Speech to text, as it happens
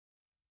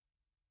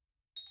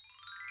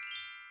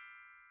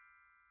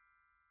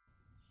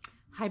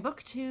Hi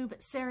BookTube,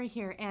 Sarah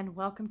here and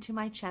welcome to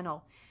my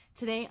channel.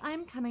 Today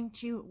I'm coming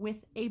to you with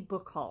a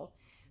book haul.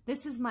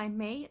 This is my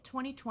May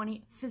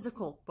 2020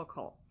 physical book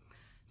haul.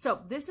 So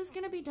this is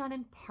going to be done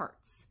in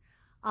parts.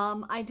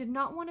 I did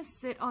not want to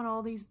sit on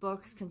all these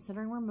books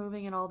considering we're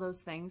moving and all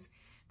those things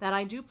that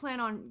I do plan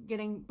on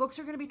getting. Books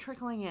are going to be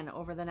trickling in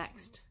over the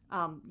next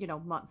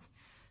month.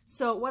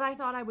 So what I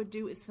thought I would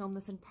do is film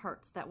this in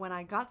parts, that when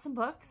I got some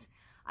books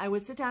I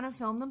would sit down and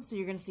film them, so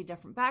you're going to see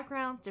different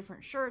backgrounds,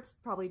 different shirts,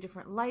 probably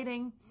different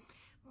lighting.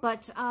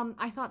 But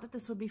I thought that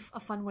this would be a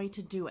fun way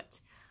to do it.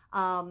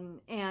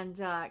 Kind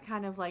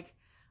of like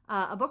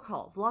a book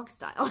haul, vlog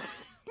style.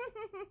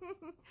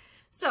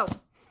 So,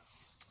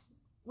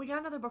 we got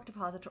another book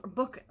depository,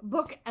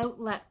 book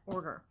outlet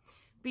order.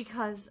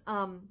 Because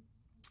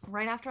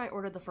right after I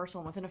ordered the first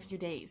one, within a few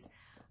days,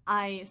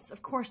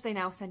 of course they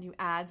now send you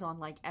ads on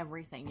like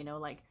everything,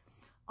 like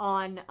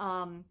on...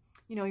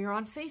 you're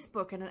on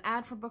Facebook and an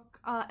ad for book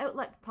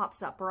outlet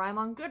pops up, or I'm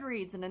on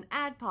Goodreads and an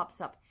ad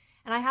pops up.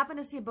 And I happened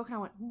to see a book and I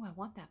went, ooh, I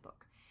want that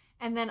book.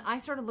 And then I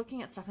started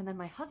looking at stuff, and then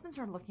my husband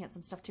started looking at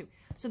some stuff too.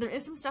 So there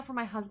is some stuff for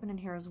my husband in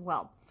here as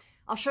well.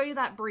 I'll show you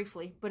that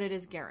briefly, but it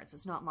is Garrett's,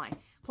 it's not mine.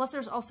 Plus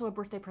there's also a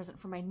birthday present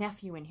for my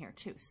nephew in here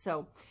too.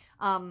 So,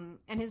 and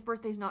his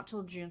birthday's not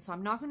till June, so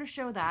I'm not going to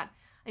show that.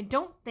 I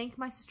don't think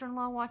my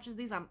sister-in-law watches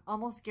these. I'm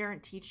almost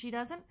guaranteed she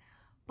doesn't.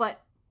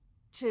 But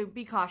to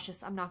be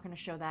cautious, I'm not going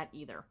to show that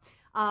either.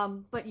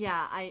 But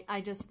yeah,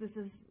 I just, this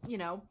is,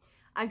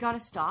 I've got to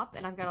stop,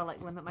 and I've got to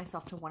like limit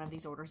myself to one of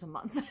these orders a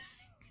month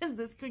because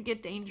this could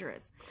get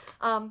dangerous.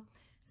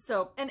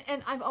 So,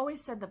 and I've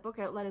always said that Book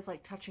Outlet is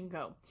like touch and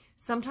go.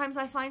 Sometimes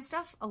I find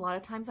stuff, a lot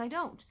of times I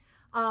don't.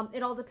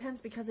 It all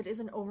depends because it is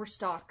an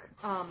overstock,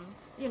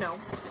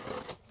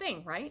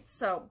 thing, right?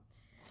 So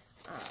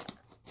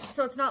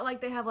it's not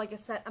like they have like a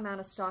set amount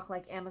of stock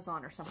like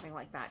Amazon or something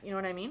like that. You know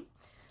what I mean?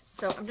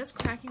 So I'm just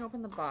cracking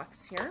open the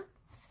box here.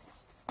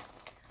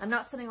 I'm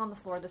not sitting on the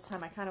floor this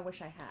time. I kind of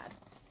wish I had,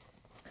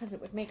 because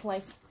it would make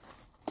life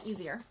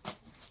easier.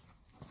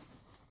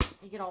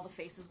 You get all the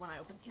faces when I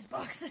open these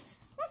boxes.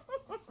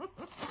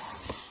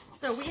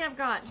 So we have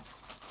got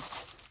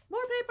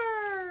more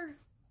paper!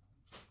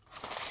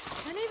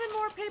 And even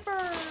more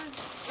paper!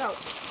 Oh,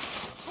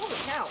 holy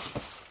cow.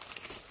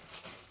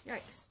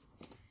 Yikes.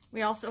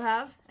 We also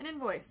have an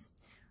invoice,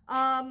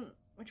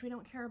 which we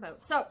don't care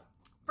about. So,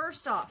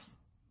 first off,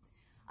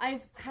 I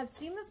had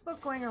seen this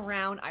book going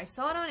around. I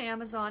saw it on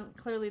Amazon.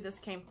 Clearly this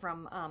came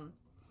from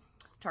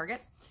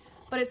Target.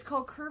 But it's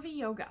called Curvy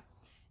Yoga.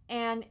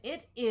 And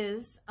it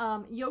is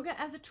yoga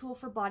as a tool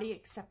for body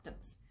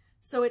acceptance.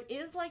 So it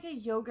is like a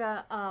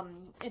yoga,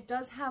 it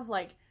does have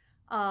like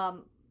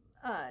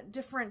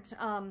different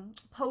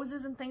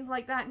poses and things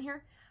like that in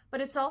here. But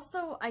it's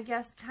also, I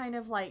guess, kind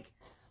of like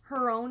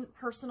her own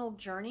personal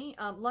journey.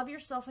 Love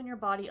yourself and your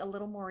body a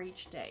little more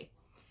each day.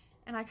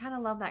 And I kind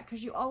of love that,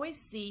 because you always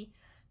see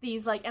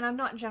these, like, and I'm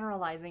not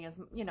generalizing as,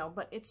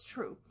 but it's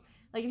true.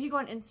 Like, if you go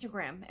on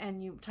Instagram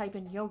and you type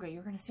in yoga,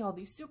 you're going to see all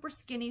these super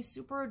skinny,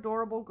 super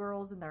adorable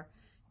girls in their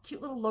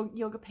cute little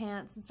yoga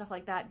pants and stuff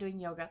like that doing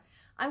yoga.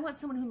 I want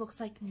someone who looks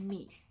like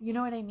me. You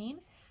know what I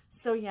mean?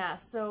 So, yeah.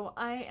 So,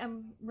 I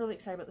am really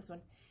excited about this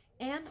one.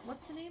 And,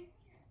 what's the name?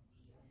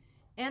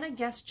 Anna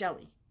Guess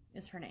Jelly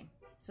is her name.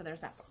 So,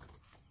 there's that book.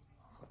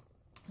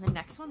 And the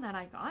next one that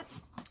I got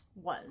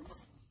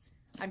was...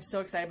 I'm so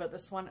excited about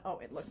this one. Oh,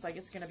 it looks like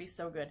it's going to be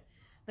so good.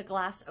 The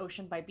Glass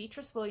Ocean by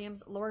Beatrice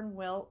Williams, Lauren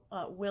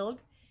Wilg,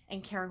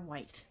 and Karen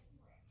White.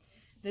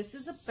 This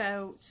is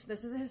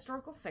a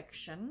historical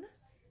fiction.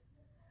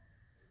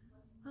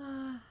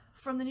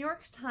 From the New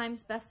York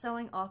Times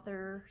best-selling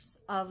authors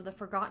of The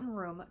Forgotten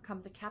Room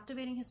comes a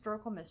captivating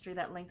historical mystery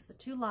that links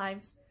the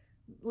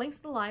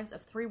lives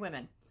of three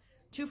women,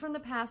 two from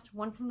the past,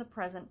 one from the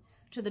present,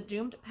 to the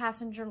doomed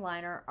passenger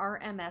liner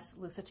RMS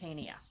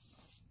Lusitania.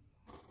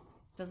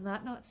 Does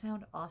that not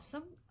sound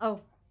awesome?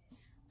 Oh,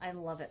 I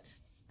love it.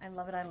 I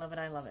love it, I love it,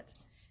 I love it.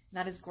 And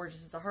that is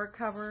gorgeous. It's a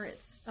hardcover.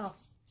 It's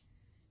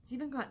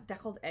even got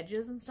deckled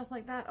edges and stuff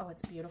like that. Oh,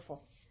 it's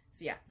beautiful.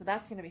 So yeah, so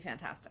that's going to be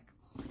fantastic.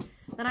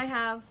 Then I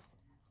have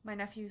my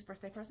nephew's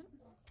birthday present.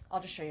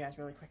 I'll just show you guys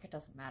really quick. It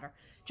doesn't matter.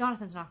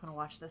 Jonathan's not going to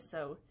watch this,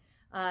 so,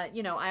 I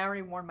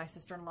already warned my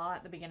sister-in-law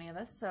at the beginning of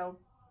this, so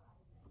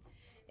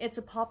it's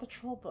a Paw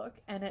Patrol book,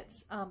 and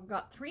it's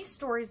got 3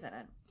 stories in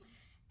it.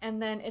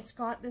 And then it's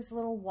got this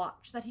little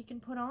watch that he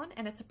can put on,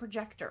 and it's a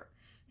projector.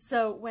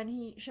 So when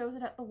he shows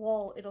it at the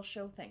wall, it'll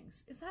show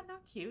things. Is that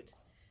not cute?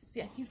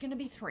 So yeah, he's going to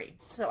be 3.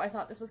 So I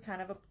thought this was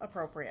kind of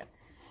appropriate.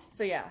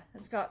 So yeah,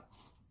 it's got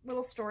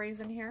little stories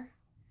in here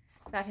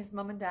that his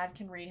mom and dad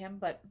can read him.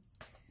 But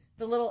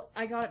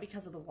I got it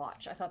because of the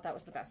watch. I thought that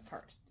was the best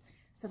part.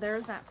 So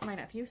there's that for my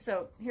nephew.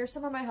 So here's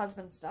some of my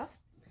husband's stuff.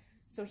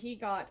 So he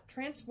got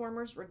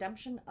Transformers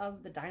Redemption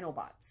of the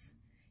Dinobots.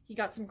 He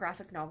got some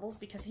graphic novels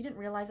because he didn't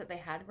realize that they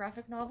had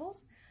graphic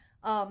novels.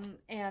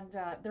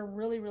 They're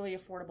really, really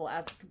affordable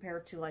as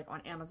compared to like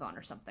on Amazon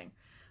or something.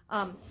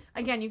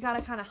 Again, you got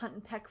to kind of hunt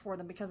and peck for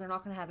them because they're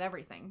not going to have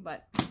everything.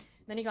 But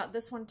then he got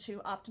this one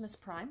too, Optimus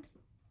Prime.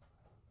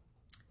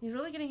 He's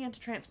really getting into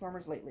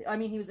Transformers lately. I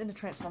mean, he was into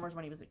Transformers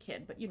when he was a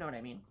kid, but you know what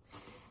I mean.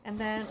 And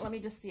then, let me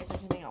just see if there's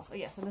anything else. Oh,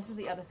 yes, and this is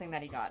the other thing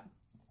that he got.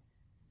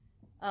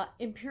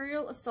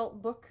 Imperial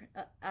Assault Book,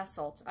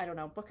 I don't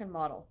know, book and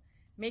model.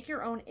 Make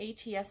your own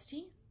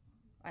ATST.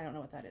 I don't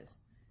know what that is.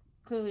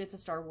 Clearly it's a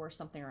Star Wars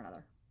something or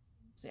another.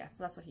 So yeah,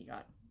 so that's what he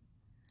got.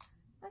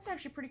 That's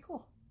actually pretty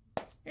cool.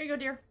 Here you go,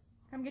 dear.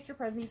 Come get your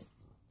prezzies.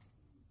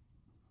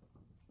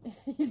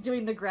 He's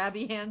doing the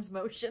grabby hands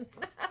motion.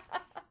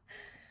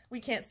 We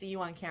can't see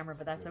you on camera,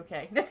 but that's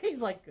okay. He's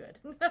like, good.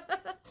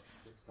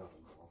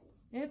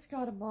 It's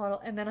got a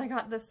model. And then I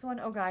got this one.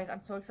 Oh, guys,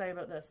 I'm so excited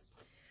about this.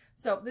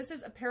 So this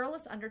is A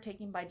Perilous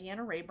Undertaking by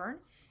Deanna Rayburn.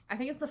 I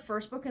think it's the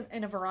first book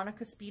in a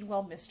Veronica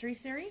Speedwell mystery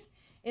series.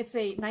 It's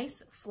a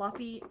nice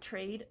floppy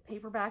trade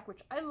paperback,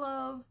 which I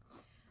love.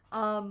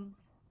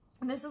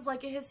 And this is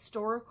like a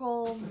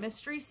historical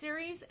mystery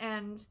series,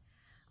 and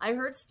I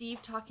heard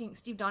Steve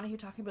Donahue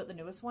talking about the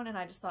newest one, and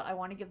I just thought I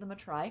want to give them a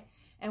try.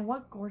 And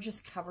what gorgeous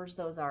covers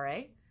those are,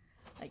 eh?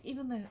 Like,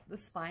 even the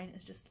spine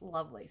is just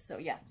lovely. So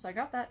yeah, so I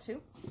got that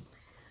too.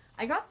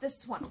 I got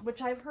this one,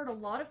 which I've heard a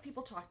lot of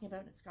people talking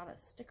about. It's got a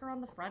sticker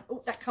on the front.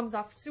 Oh, that comes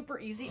off super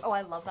easy. Oh,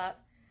 I love that.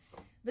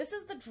 This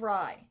is The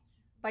Dry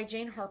by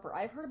Jane Harper.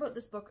 I've heard about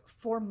this book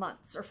for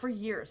months, or for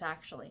years,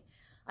 actually.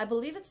 I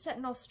believe it's set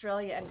in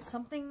Australia, and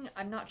something,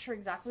 I'm not sure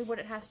exactly what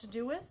it has to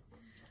do with,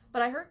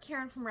 but I heard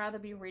Karen from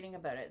Ratherby reading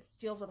about it. It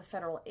deals with a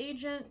federal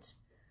agent.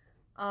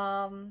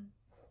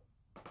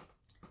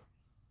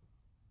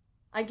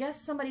 I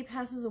guess somebody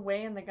passes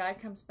away and the guy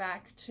comes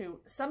back to...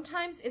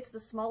 Sometimes it's the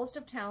smallest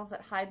of towns that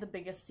hide the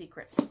biggest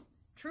secrets.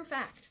 True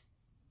fact.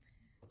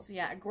 So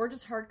yeah, a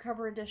gorgeous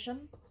hardcover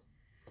edition.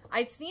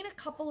 I'd seen a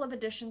couple of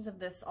editions of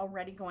this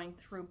already going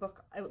through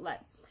Bookoutlet.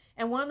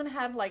 And one of them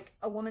had like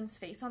a woman's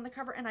face on the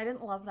cover, and I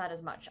didn't love that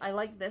as much. I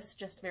like this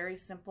just very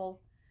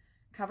simple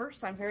cover,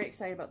 so I'm very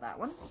excited about that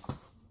one.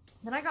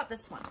 Then I got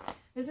this one.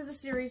 This is a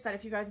series that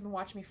if you guys have been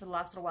watching me for the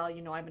last little while,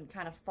 you know I've been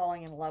kind of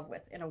falling in love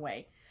with, in a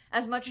way.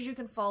 As much as you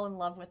can fall in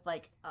love with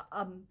like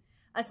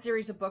a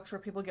series of books where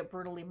people get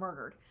brutally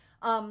murdered.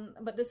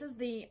 But this is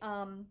the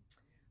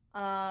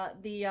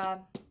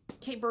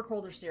Kate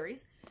Burkholder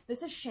series.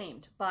 This is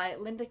Shamed by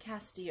Linda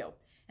Castillo,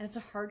 and it's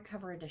a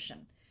hardcover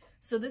edition.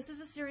 So this is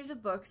a series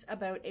of books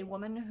about a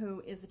woman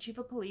who is the chief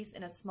of police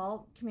in a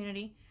small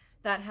community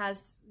that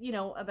has, you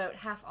know, about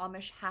half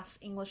Amish, half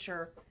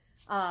Englisher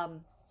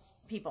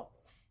people.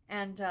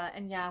 And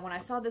yeah, when I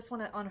saw this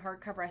one on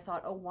hardcover, I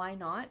thought, oh, why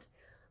not?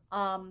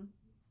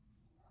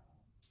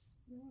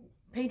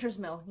 Painter's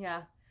Mill,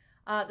 yeah.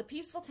 The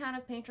peaceful town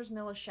of Painter's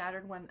Mill is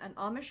shattered when an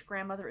Amish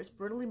grandmother is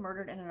brutally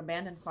murdered in an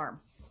abandoned farm.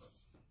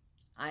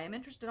 I am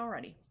interested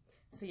already.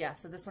 So yeah,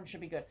 so this one should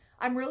be good.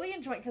 I'm really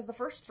enjoying, because the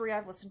first three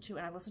I've listened to,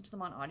 and I've listened to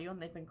them on audio,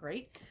 and they've been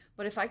great.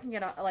 But if I can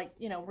get, like,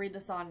 you know, read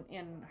this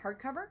in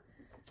hardcover,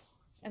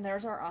 and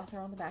there's our author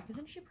on the back.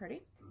 Isn't she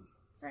pretty?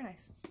 Very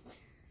nice.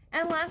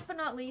 And last but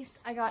not least,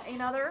 I got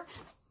another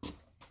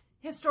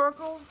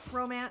historical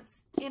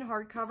romance in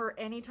hardcover.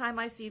 Anytime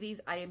I see these,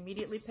 I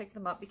immediately pick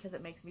them up because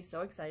it makes me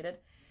so excited.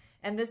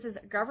 And this is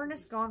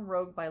Governess Gone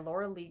Rogue by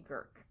Laura Lee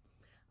Girk.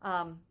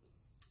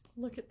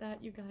 Look at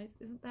that, you guys.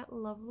 Isn't that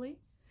lovely?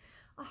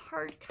 A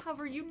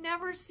hardcover. You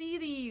never see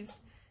these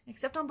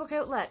except on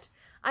Bookoutlet.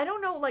 I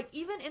don't know, like,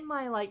 even in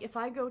my, like, if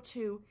I go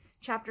to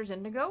Chapters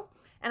Indigo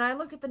and I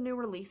look at the new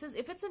releases,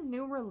 if it's a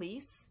new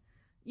release,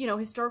 you know,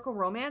 historical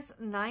romance,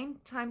 9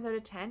 times out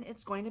of 10,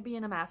 it's going to be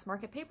in a mass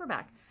market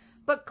paperback.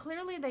 But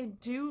clearly they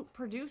do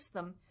produce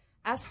them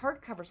as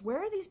hardcovers. Where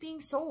are these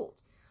being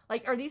sold?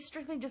 Like, are these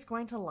strictly just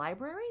going to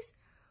libraries?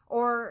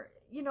 Or,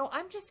 you know,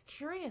 I'm just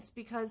curious,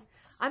 because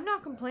I'm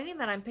not complaining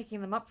that I'm picking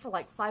them up for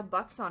like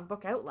 $5 on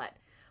Bookoutlet.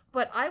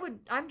 But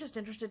I'm just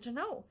interested to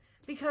know,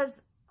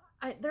 because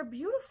they're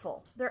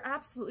beautiful. They're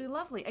absolutely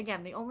lovely.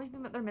 Again, the only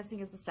thing that they're missing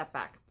is the step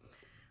back,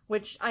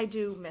 which I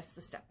do miss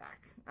the step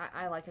back.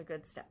 I like a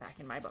good step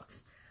back in my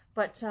books.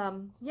 But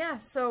yeah,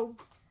 so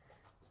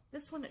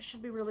this one, it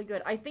should be really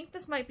good. I think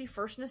this might be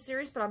first in the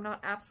series, but I'm not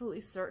absolutely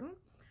certain.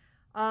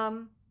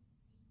 Oh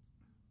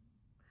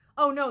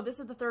no, this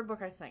is the third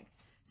book, I think.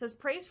 It says,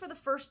 praise for the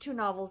first 2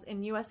 novels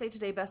in USA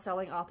Today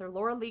bestselling author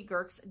Laura Lee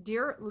Girk's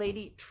Dear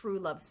Lady True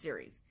Love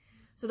series.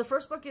 So the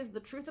first book is The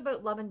Truth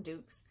About Love and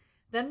Dukes,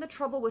 then The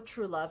Trouble with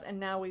True Love, and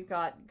now we've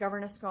got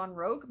Governess Gone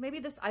Rogue. Maybe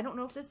this, I don't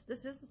know if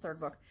this is the third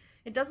book.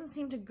 It doesn't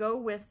seem to go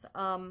with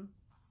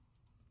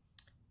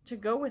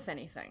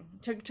anything,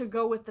 to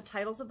go with the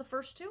titles of the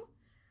first 2.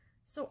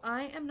 So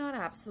I am not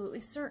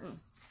absolutely certain.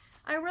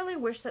 I really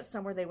wish that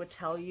somewhere they would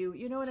tell you,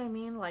 you know what I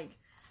mean? Like,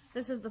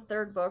 this is the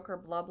third book or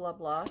blah, blah,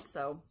 blah.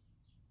 So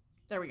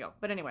there we go.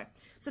 But anyway,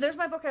 so there's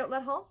my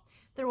Bookoutlet haul.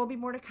 There will be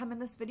more to come in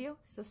this video,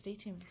 so stay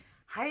tuned.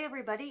 Hi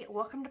everybody,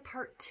 welcome to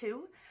part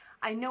 2.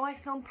 I know I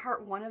filmed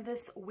part 1 of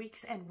this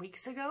weeks and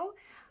weeks ago,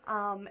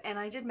 and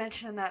I did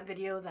mention in that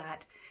video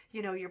that,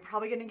 you know, you're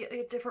probably going to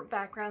get different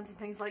backgrounds and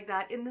things like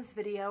that in this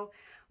video,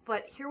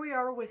 but here we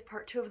are with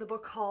part 2 of the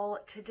book haul.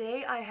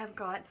 Today I have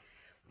got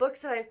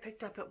books that I've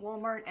picked up at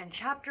Walmart and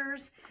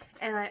Chapters,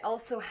 and I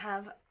also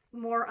have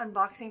more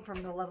unboxing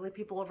from the lovely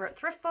people over at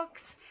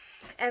Thriftbooks.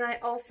 And I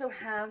also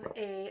have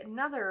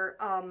another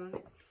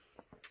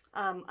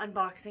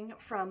unboxing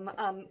from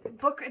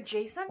Book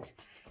Adjacent.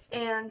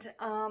 And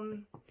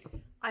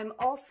I'm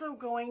also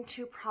going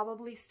to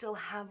probably still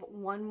have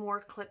one more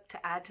clip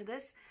to add to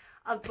this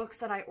of books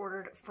that I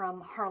ordered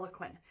from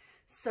Harlequin.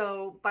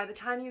 So by the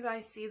time you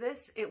guys see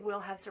this, it will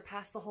have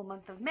surpassed the whole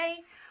month of May.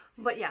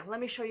 But yeah, let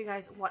me show you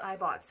guys what I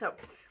bought. So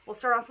we'll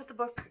start off with the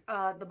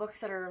books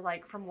that are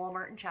like from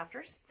Walmart and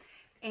Chapters.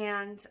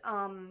 And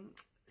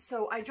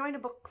so I joined a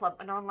book club,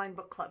 an online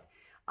book club.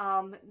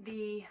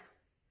 The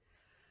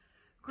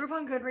group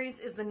on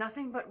Goodreads is the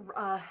Nothing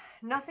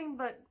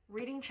But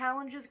Reading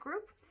Challenges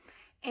group.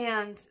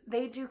 And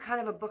they do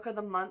kind of a book of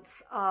the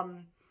month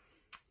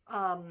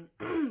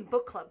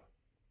book club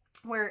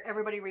where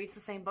everybody reads the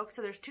same book.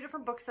 So there's 2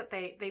 different books that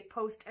they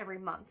post every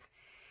month.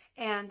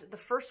 And the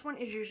first one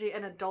is usually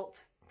an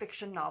adult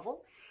fiction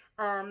novel.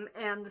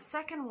 And the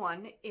second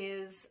one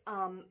is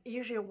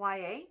usually a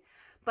YA,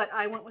 but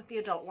I went with the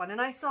adult one.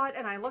 And I saw it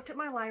and I looked at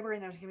my library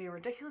and there was going to be a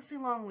ridiculously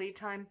long lead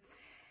time.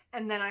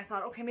 And then I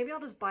thought, okay, maybe I'll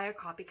just buy a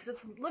copy because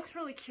it looks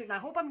really cute and I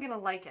hope I'm going to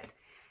like it.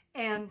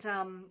 And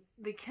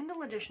the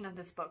Kindle edition of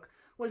this book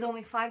was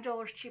only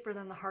 $5 cheaper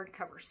than the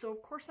hardcover. So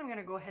of course I'm going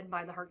to go ahead and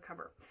buy the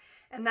hardcover.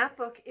 And that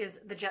book is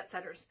The Jet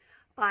Setters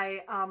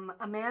by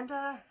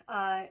Amanda,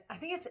 I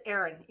think it's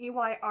Erin,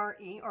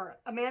 E-Y-R-E, or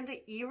Amanda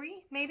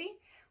Erie, maybe,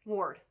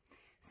 Ward.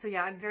 So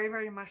yeah, I'm very,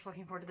 very much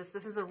looking forward to this.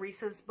 This is a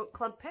Reese's Book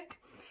Club pick.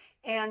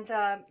 And,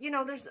 you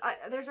know,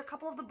 there's a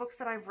couple of the books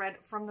that I've read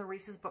from the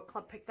Reese's Book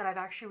Club pick that I've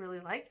actually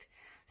really liked.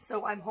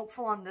 So I'm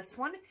hopeful on this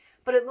one.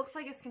 But it looks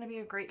like it's going to be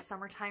a great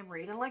summertime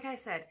read. And like I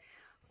said,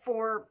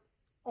 for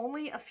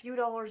only a few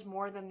dollars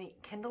more than the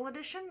Kindle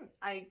edition,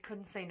 I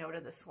couldn't say no to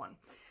this one.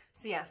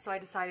 So yeah, so I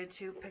decided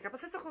to pick up a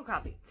physical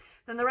copy.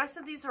 Then the rest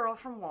of these are all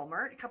from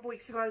Walmart. A couple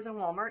weeks ago I was in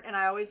Walmart and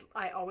I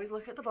always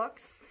look at the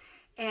books.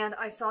 And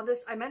I saw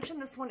this, I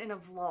mentioned this one in a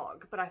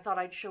vlog, but I thought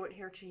I'd show it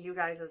here to you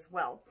guys as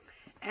well.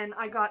 And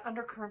I got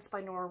Undercurrents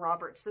by Nora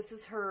Roberts. This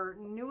is her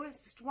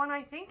newest one,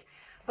 I think,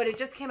 but it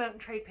just came out in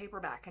trade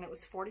paperback and it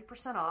was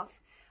 40% off.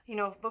 You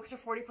know, if books are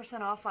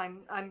 40% off, I'm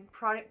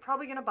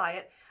probably going to buy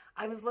it.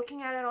 I was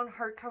looking at it on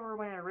hardcover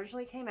when it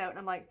originally came out and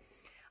I'm like,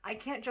 I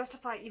can't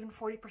justify even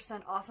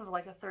 40% off of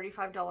like a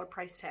 $35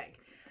 price tag.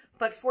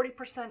 But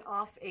 40%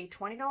 off a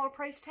 $20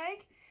 price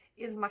tag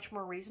is much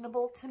more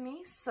reasonable to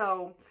me.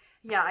 So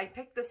yeah, I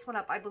picked this one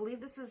up. I believe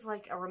this is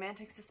like a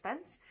romantic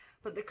suspense,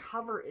 but the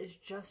cover is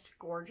just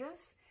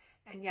gorgeous.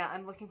 And yeah,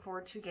 I'm looking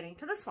forward to getting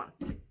to this one.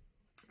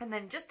 And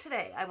then just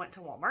today I went to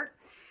Walmart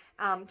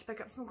to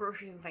pick up some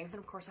groceries and things. And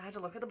of course I had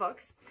to look at the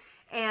books.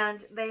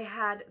 And they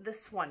had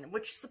this one,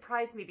 which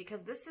surprised me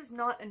because this is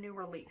not a new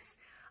release.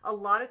 A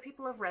lot of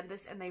people have read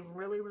this and they've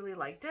really, really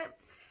liked it.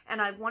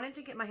 And I wanted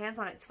to get my hands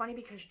on it. It's funny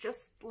because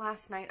just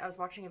last night I was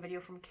watching a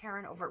video from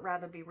Karen over at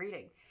Rather Be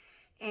Reading.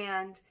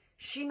 And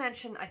she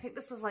mentioned, I think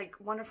this was like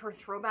one of her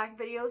throwback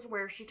videos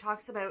where she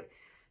talks about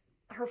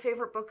her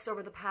favorite books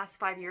over the past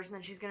 5 years. And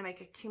then she's going to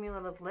make a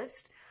cumulative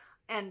list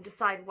and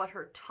decide what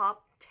her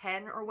top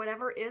 10 or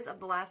whatever is of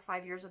the last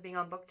 5 years of being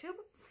on BookTube.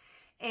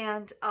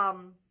 And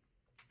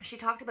she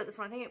talked about this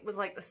one. I think it was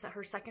like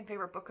her second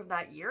favorite book of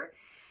that year.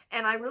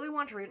 And I really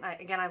want to read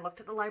it. Again, I looked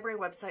at the library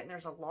website and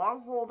there's a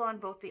long hold on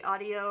both the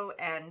audio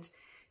and,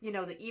 you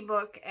know, the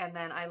ebook. And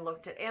then I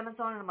looked at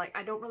Amazon and I'm like,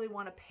 I don't really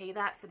want to pay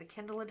that for the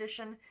Kindle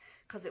edition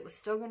because it was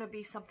still going to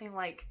be something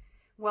like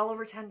well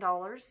over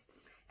 $10.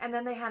 And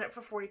then they had it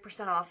for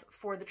 40% off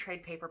for the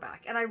trade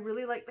paperback. And I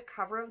really like the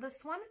cover of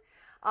this one.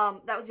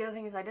 That was the other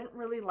thing is I didn't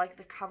really like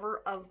the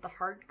cover of the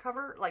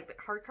hardcover, like the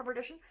hardcover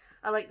edition.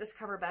 I like this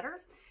cover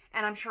better.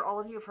 And I'm sure all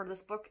of you have heard of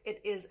this book.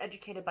 It is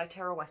Educated by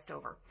Tara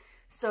Westover.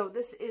 So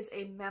this is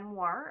a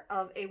memoir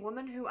of a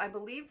woman who I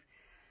believe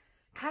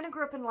kind of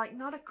grew up in like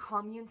not a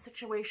commune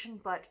situation,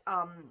 but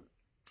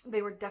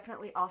they were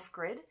definitely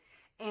off-grid.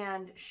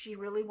 And she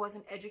really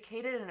wasn't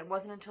educated, and it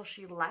wasn't until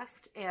she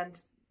left and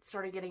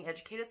started getting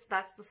educated. So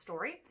that's the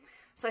story.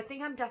 So I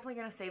think I'm definitely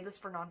going to save this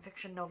for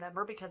Nonfiction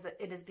November because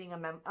it is being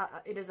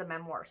it is a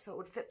memoir, so it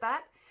would fit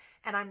that.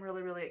 And I'm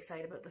really, really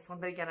excited about this one.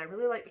 But again, I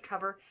really like the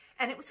cover,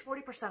 and it was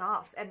 40%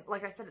 off. And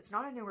like I said, it's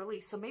not a new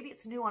release, so maybe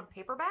it's new on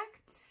paperback.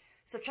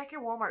 So check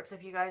your Walmarts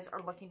if you guys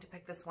are looking to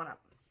pick this one up.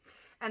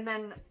 And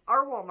then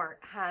our Walmart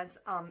has,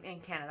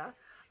 in Canada,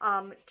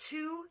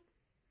 2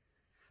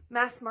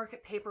 mass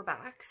market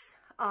paperbacks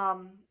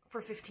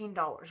for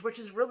 $15, which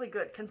is really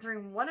good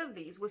considering one of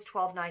these was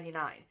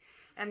 $12.99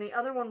 and the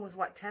other one was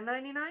what,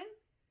 $10.99?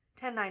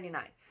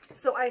 $10.99.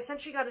 So I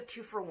essentially got a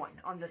 2-for-1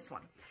 on this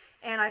one.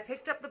 And I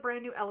picked up the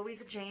brand new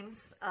Eloisa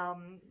James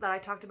that I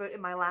talked about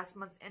in my last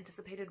month's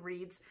anticipated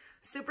reads.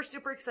 Super,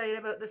 super excited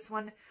about this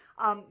one.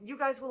 You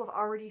guys will have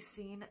already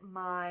seen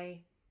my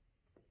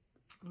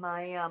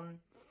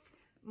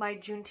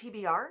June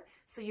TBR.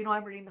 So you know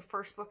I'm reading the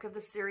first book of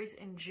the series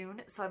in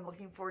June. So I'm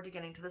looking forward to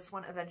getting to this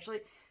one eventually.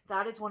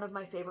 That is one of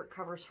my favorite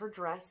covers. Her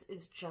dress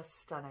is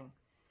just stunning.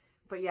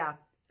 But yeah,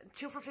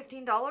 2 for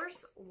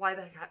 $15. Why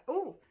the heck?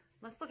 Oh,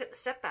 let's look at the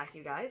step back,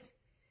 you guys.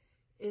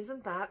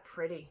 Isn't that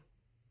pretty?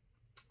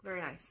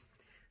 Very nice.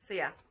 So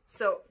yeah,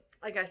 so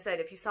like I said,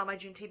 if you saw my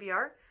June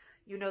TBR,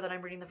 you know that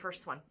I'm reading the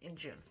first one in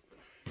June.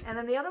 And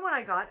then the other one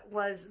I got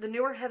was the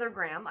newer Heather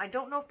Graham. I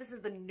don't know if this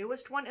is the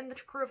newest one in the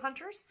Crew of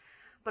Hunters,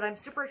 but I'm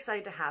super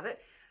excited to have it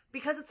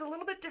because it's a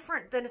little bit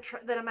different than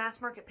a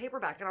mass market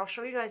paperback, and I'll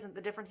show you guys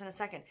the difference in a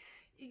second.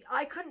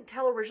 I couldn't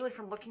tell originally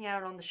from looking at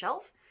it on the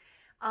shelf,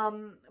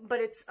 but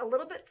it's a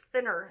little bit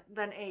thinner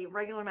than a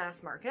regular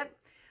mass market,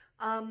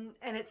 and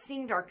it's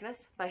Seeing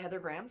Darkness by Heather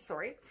Graham,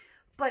 sorry.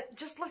 But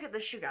just look at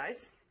this, you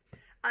guys.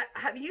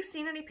 Have you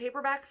seen any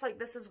paperbacks like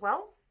this as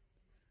well?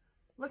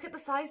 Look at the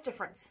size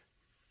difference.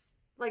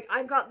 Like,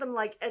 I've got them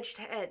like edge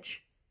to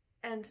edge,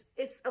 and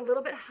it's a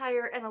little bit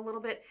higher and a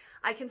little bit,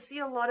 I can see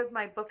a lot of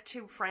my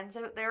booktube friends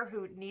out there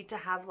who need to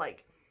have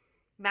like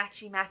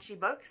matchy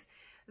books.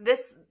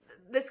 This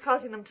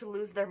causing them to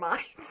lose their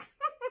minds.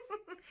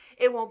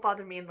 It won't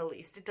bother me in the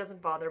least. It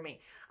doesn't bother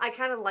me. I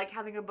kind of like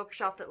having a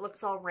bookshelf that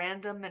looks all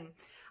random, and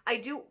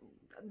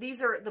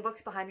these are, the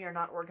books behind me are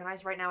not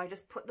organized right now. I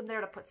just put them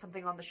there to put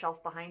something on the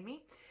shelf behind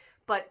me.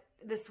 But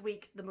this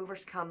week, the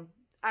movers come.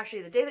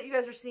 Actually, the day that you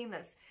guys are seeing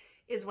this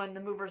is when the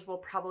movers will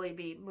probably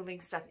be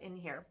moving stuff in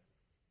here.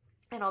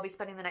 And I'll be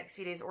spending the next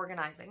few days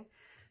organizing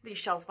these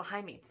shelves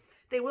behind me.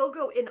 They will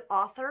go in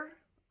author.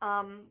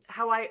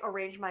 How I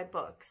arrange my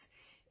books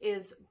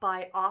is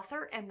by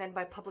author and then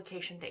by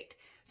publication date.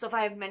 So if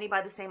I have many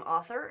by the same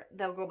author,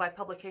 they'll go by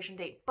publication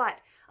date. But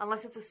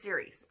unless it's a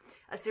series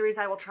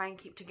I will try and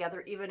keep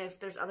together, even if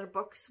there's other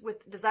books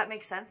with, does that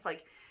make sense?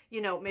 Like, you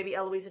know, maybe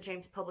Eloisa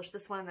James published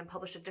this one and then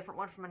published a different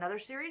one from another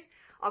series.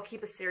 I'll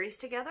keep a series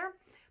together,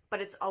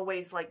 but it's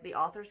always like the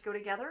authors go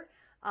together.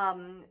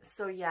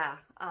 So yeah,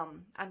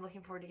 I'm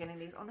looking forward to getting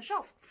these on the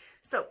shelf.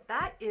 So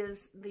that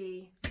is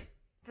the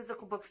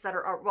physical books that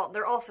are, well,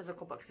 they're all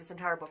physical books, this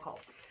entire book haul.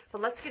 But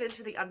let's get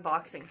into the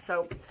unboxing,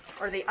 so,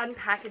 or the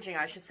unpackaging,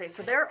 I should say.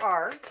 So there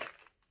are,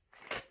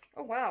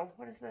 oh wow,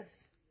 what is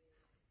this?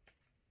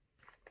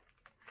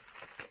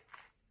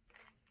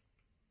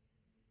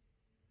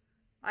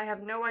 I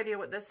have no idea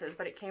what this is,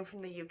 but it came from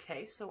the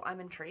UK, so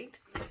I'm intrigued.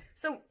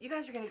 So you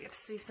guys are going to get to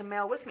see some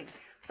mail with me.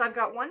 So I've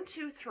got 1,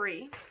 2,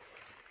 3,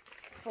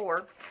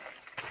 4,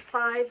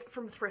 5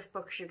 from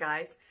Thriftbooks, you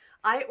guys.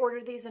 I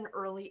ordered these in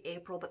early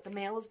April, but the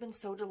mail has been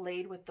so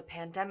delayed with the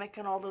pandemic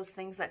and all those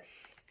things that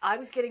I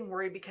was getting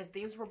worried because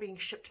these were being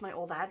shipped to my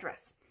old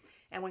address.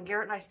 And when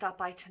Garrett and I stopped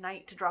by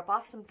tonight to drop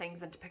off some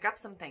things and to pick up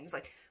some things,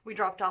 like we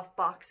dropped off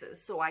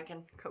boxes so I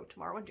can go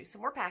tomorrow and do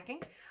some more packing.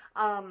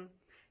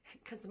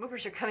 Because the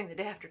movers are coming the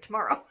day after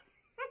tomorrow.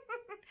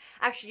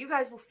 Actually, you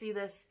guys will see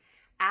this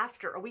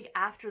a week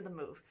after the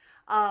move,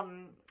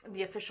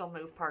 the official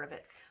move part of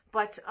it.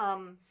 But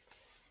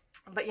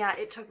yeah,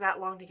 it took that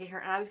long to get here,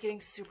 and I was getting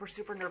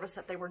super nervous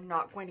that they were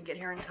not going to get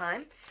here in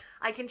time.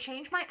 I can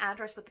change my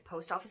address with the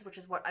post office, which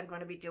is what I'm going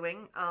to be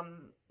doing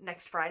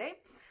next Friday,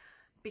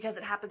 because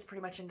it happens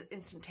pretty much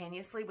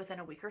instantaneously within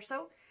a week or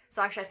so.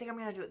 So actually, I think I'm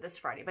going to do it this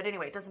Friday. But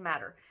anyway, it doesn't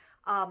matter.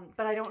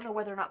 But I don't know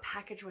whether or not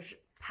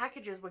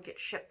packages would get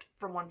shipped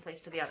from one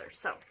place to the other.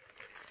 So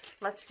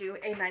let's do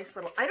a nice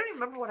little, I don't even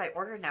remember what I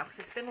ordered now because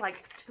it's been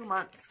like 2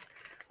 months.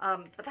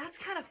 But that's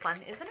kind of fun,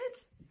 isn't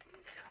it?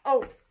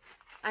 Oh,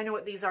 I know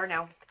what these are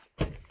now.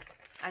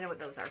 I know what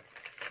those are.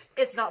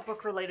 It's not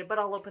book related, but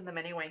I'll open them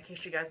anyway in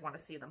case you guys want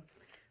to see them.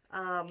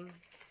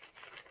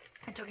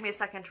 It took me a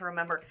second to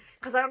remember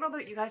because I don't know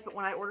about you guys, but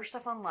when I order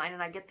stuff online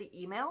and I get the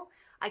email,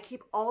 I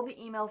keep all the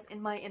emails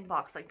in my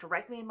inbox, like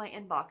directly in my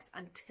inbox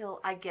until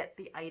I get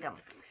the item.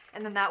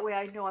 And then that way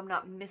I know I'm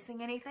not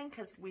missing anything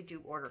because we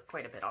do order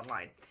quite a bit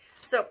online.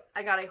 So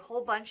I got a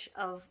whole bunch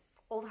of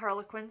old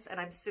Harlequins and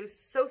I'm so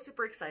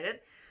super excited.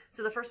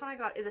 So the first one I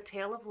got is A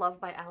Tale of Love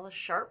by Alice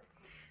Sharp.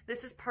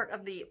 This is part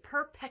of the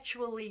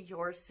Perpetually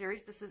Yours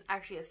series. This is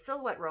actually a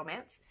silhouette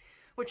romance,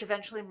 which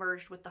eventually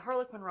merged with the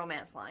Harlequin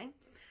romance line.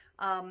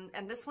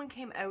 And this one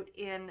came out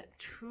in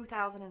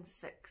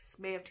 2006,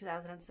 May of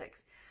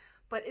 2006.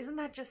 But isn't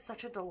that just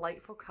such a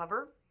delightful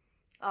cover?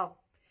 Oh,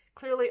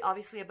 clearly,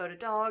 obviously about a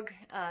dog,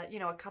 you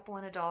know, a couple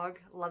and a dog.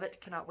 Love it.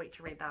 Cannot wait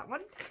to read that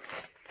one.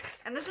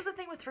 And this is the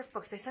thing with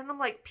Thriftbooks. They send them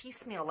like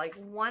piecemeal, like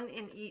one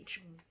in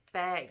each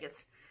bag.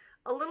 It's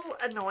a little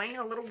annoying,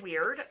 a little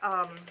weird.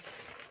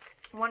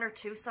 1 or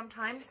 2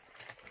 sometimes,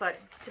 but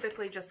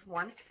typically just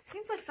 1.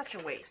 Seems like such a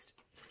waste.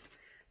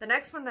 The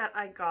next one that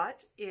I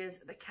got is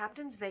The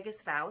Captain's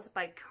Vegas Vows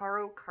by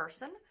Caro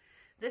Carson.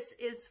 This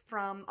is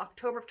from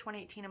October of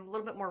 2018, a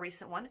little bit more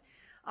recent one,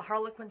 a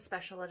Harlequin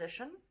special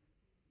edition.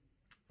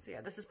 So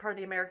yeah, this is part of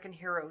the American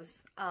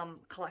Heroes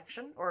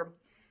collection or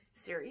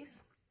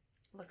series.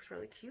 Looks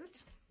really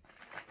cute.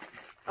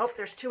 Oh,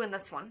 there's 2 in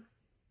this one.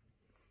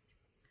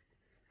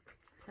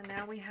 So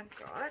now we have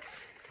got,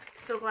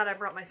 so glad I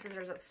brought my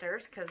scissors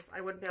upstairs because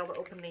I wouldn't be able to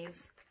open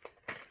these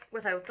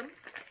without them.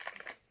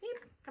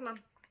 Yep, come on.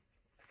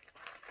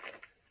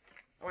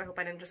 Oh, I hope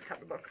I didn't just cut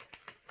the book.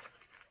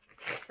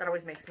 That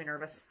always makes me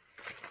nervous.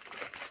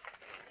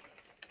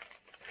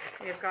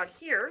 We have got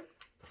here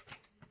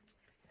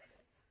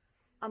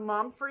A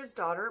Mom for His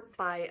Daughter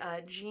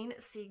by Jean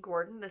C.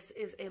 Gordon. This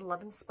is a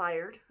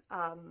love-inspired,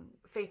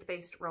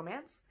 faith-based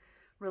romance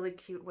Really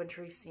cute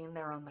wintry scene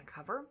there on the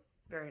cover.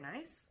 Very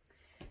nice.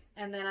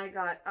 And then I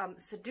got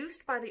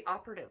Seduced by the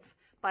Operative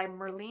by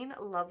Merlene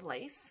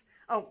Lovelace.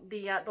 Oh,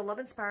 the Love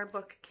Inspired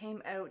book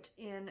came out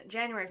in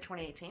January of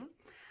 2018.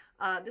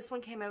 This one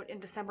came out in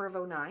December of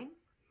 2009.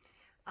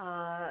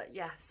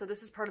 Yeah, so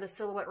this is part of the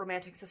Silhouette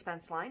Romantic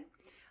Suspense line.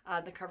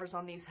 The covers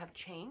on these have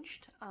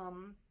changed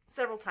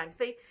several times.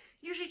 They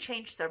usually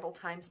change several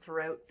times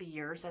throughout the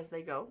years as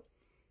they go.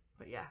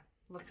 But yeah,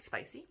 looks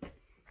spicy.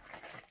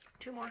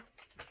 Two more.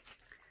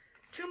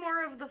 Two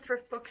more of the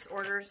Thriftbooks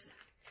orders.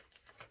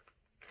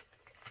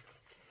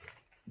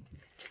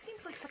 Just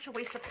seems like such a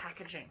waste of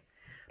packaging.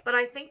 But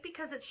I think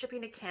because it's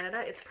shipping to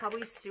Canada, it's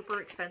probably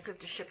super expensive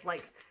to ship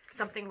like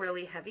something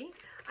really heavy.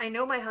 I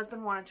know my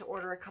husband wanted to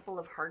order a couple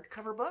of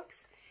hardcover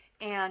books,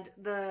 and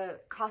the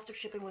cost of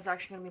shipping was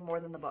actually going to be more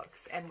than the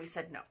books, and we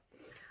said no.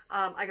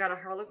 I got a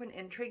Harlequin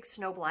Intrigue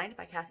Snowblind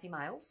by Cassie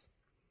Miles.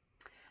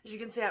 As you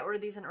can see, I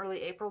ordered these in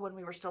early April when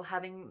we were still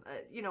having,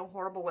 you know,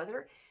 horrible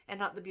weather and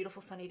not the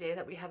beautiful sunny day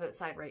that we have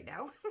outside right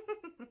now.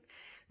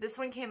 This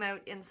one came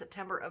out in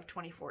September of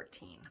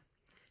 2014.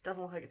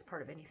 Doesn't look like it's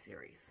part of any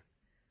series.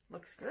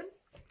 Looks good.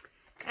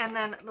 And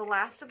then the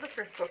last of the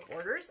thrift book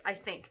orders, I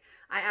think.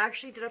 I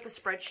actually did up a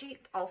spreadsheet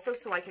also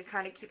so I could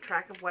kind of keep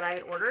track of what I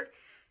had ordered,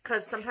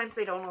 because sometimes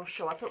they don't all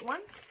show up at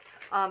once.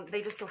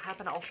 They just so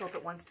happen to all show up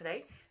at once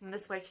today. And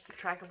this way I can keep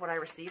track of what I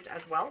received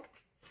as well.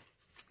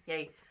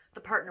 Yay. The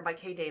Partner by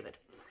Kay David.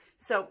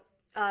 So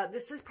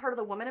this is part of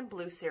the Woman in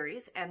Blue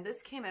series, and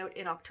this came out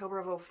in October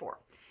of 2004.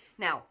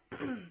 Now,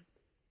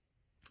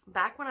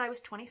 back when I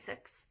was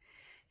 26,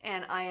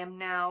 and I am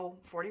now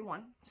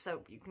 41,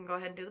 so you can go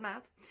ahead and do the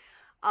math,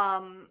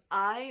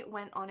 I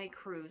went on a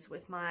cruise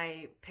with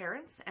my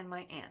parents and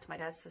my aunt, my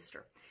dad's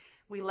sister.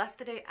 We left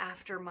the day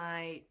after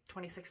my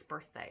 26th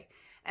birthday,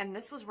 and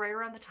this was right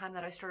around the time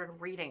that I started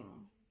reading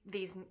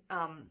these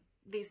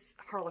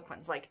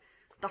Harlequins, like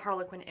the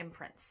Harlequin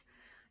imprints.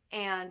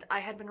 And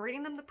I had been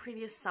reading them the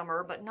previous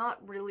summer, but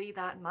not really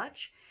that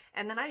much.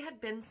 And then I had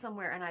been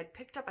somewhere and I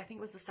picked up, I think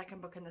it was the second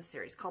book in this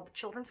series, called The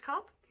Children's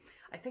Cop.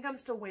 I think I'm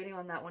still waiting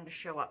on that one to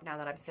show up now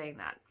that I'm saying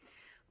that.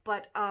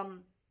 But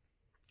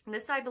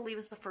this, I believe,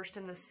 is the first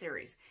in this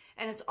series.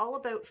 And it's all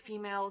about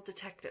female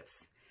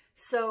detectives.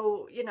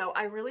 So, you know,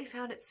 I really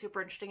found it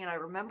super interesting. And I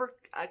remember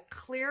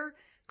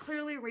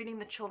clearly reading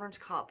The Children's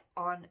Cop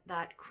on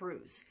that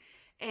cruise.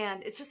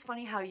 And it's just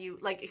funny how you,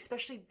 like,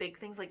 especially big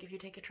things, like if you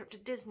take a trip to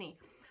Disney,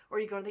 or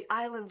you go to the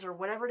islands, or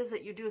whatever it is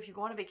that you do if you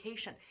go on a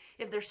vacation.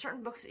 If there's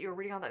certain books that you're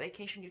reading on that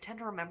vacation, you tend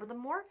to remember them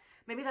more.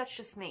 Maybe that's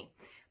just me.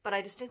 But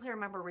I distinctly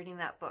remember reading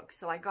that book.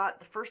 So I got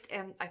the first,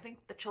 and I think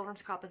The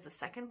Children's Cop is the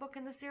second book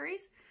in the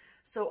series.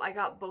 So I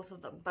got both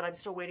of them, but I'm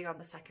still waiting on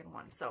the second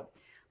one. So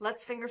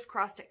let's fingers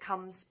crossed it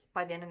comes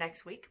by the end of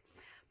next week,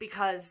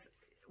 because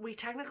we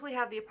technically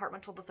have the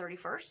apartment till the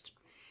 31st.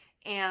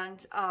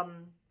 And,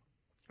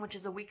 which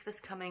is a week this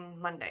coming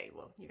Monday.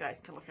 Well, you guys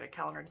can look at a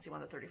calendar and see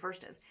when the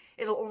 31st is.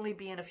 It'll only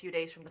be in a few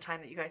days from the time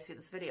that you guys see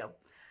this video.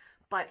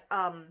 But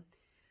I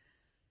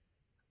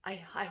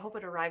hope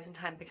it arrives in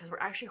time, because we're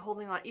actually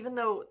holding on. Even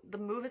though the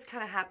move is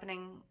kind of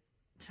happening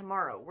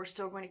tomorrow, we're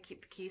still going to keep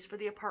the keys for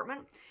the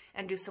apartment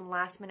and do some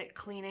last minute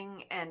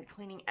cleaning and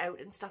cleaning out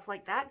and stuff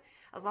like that.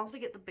 As long as we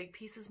get the big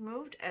pieces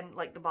moved and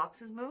like the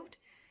boxes moved,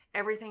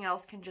 everything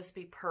else can just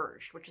be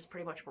purged, which is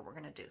pretty much what we're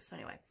going to do. So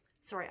anyway,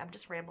 sorry, I'm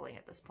just rambling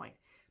at this point.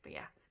 But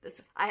yeah,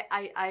 this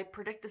I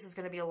predict this is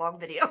going to be a long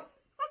video.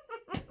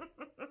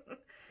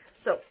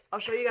 So I'll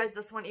show you guys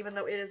this one, even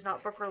though it is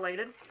not book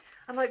related.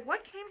 I'm like,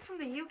 what came from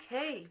the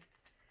UK?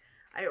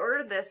 I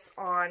ordered this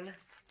on,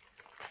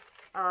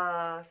 where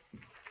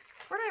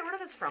did I order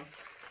this from?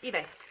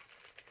 eBay.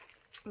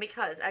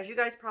 Because, as you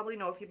guys probably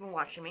know if you've been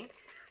watching me,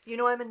 you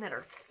know I'm a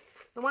knitter.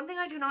 The one thing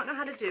I do not know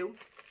how to do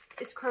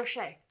is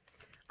crochet.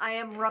 I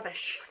am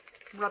rubbish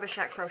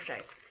at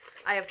crochet.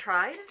 I have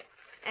tried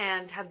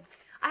and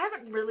I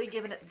haven't really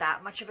given it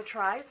that much of a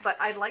try, but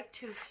I'd like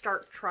to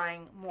start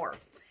trying more.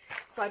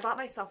 So I bought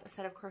myself a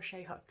set of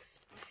crochet hooks.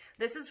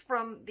 This is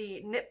from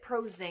the Knit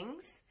Pro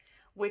Zings,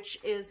 which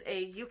is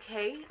a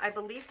UK, I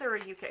believe they're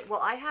a UK.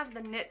 Well, I have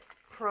the Knit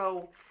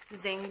Pro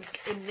Zings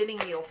in knitting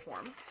needle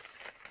form.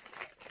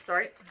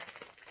 Sorry.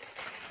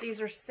 These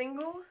are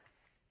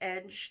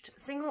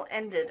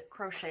single-ended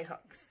crochet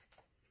hooks.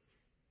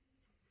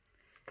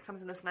 It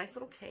comes in this nice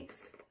little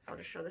case. So I'll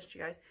just show this to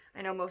you guys.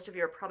 I know most of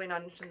you are probably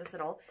not interested in this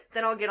at all.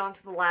 Then I'll get on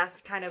to the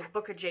last kind of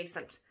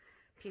book-adjacent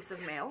piece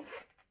of mail.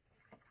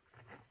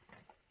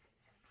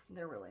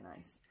 They're really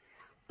nice.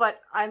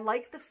 But I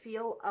like the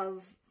feel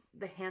of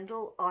the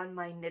handle on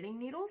my knitting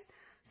needles,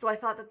 so I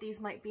thought that these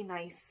might be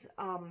nice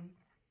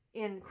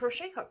in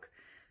crochet hook.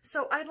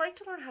 So I'd like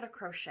to learn how to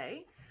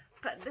crochet,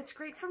 but it's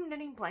great for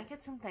knitting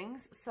blankets and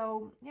things,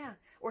 so yeah.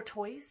 Or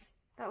toys,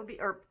 that would be,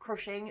 or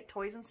crocheting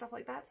toys and stuff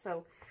like that.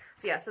 So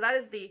yeah, so that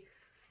is the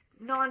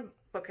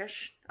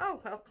non-bookish. Oh,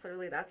 well,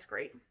 clearly that's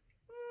great.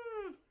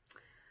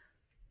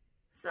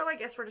 So I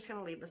guess we're just going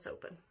to leave this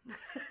open.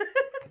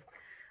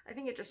 I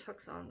think it just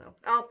hooks on, though.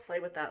 I'll play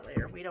with that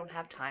later. We don't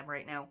have time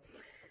right now.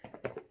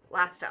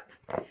 last up.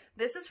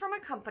 This is from a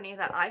company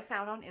that I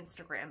found on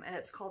Instagram, and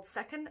it's called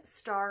Second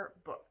Star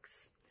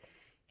Books.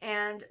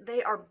 And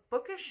they are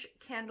bookish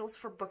candles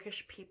for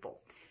bookish people.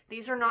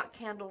 These are not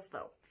candles,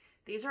 though.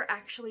 These are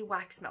actually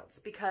wax melts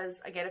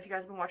because, again, if you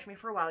guys have been watching me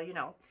for a while, you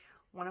know,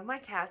 one of my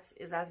cats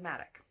is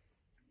asthmatic.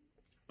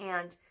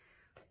 And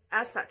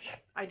as such,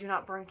 I do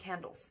not burn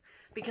candles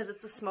because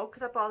it's the smoke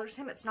that bothers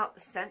him. It's not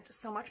the scent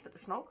so much, but the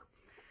smoke.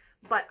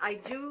 But I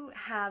do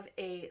have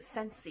a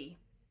Scentsy.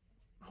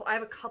 I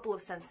have a couple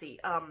of Scentsy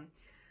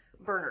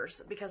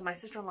burners because my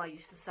sister-in-law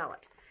used to sell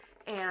it.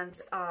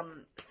 And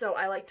so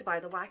I like to buy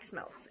the wax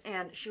melts.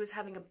 And she was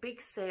having a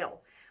big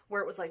sale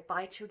where it was like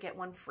buy two, get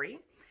one free.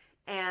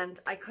 And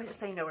I couldn't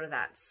say no to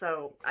that.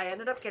 So I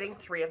ended up getting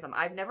 3 of them.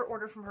 I've never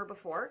ordered from her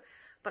before,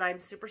 but I'm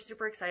super,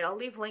 super excited. I'll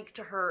leave a link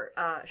to her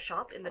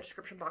shop in the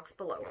description box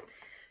below.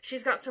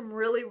 She's got some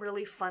really,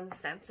 really fun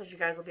scents, as you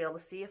guys will be able to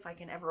see if I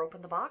can ever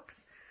open the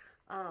box.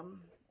 I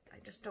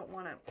just don't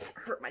want to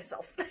hurt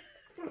myself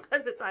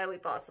because it's highly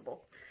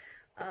possible.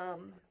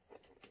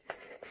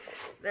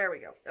 There we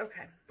go.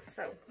 Okay,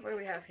 so what do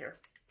we have here?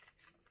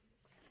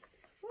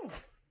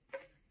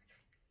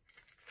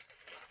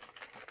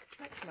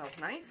 That smells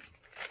nice.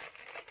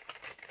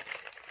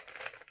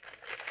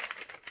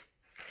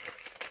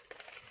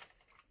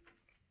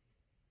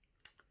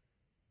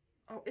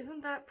 Oh,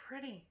 isn't that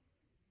pretty?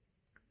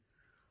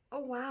 Oh,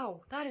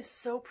 wow. That is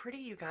so pretty,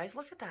 you guys.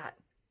 Look at that.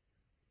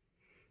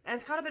 And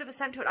it's got a bit of a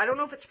scent to it. I don't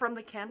know if it's from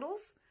the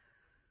candles.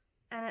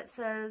 And it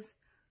says,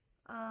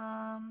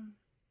 oh,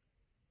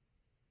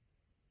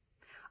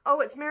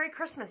 it's Merry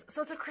Christmas.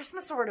 So it's a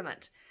Christmas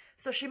ornament.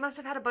 So she must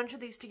have had a bunch of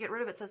these to get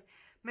rid of. It says,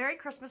 Merry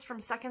Christmas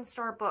from Second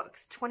Star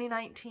Books,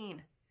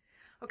 2019.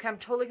 Okay, I'm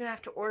totally going to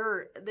have to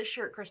order this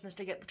year at Christmas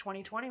to get the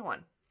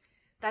 2021.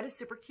 That is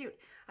super cute.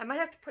 I might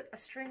have to put a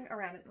string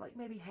around it, like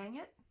maybe hang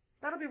it.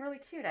 That'll be really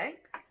cute, eh?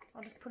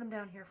 I'll just put them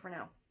down here for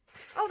now.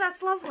 Oh,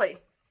 that's lovely.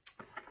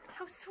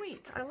 How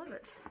sweet. I love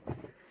it.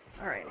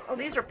 All right. Oh,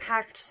 these are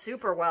packed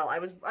super well. I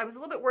was a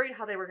little bit worried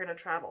how they were going to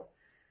travel.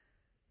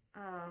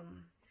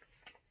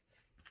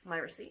 My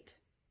receipt.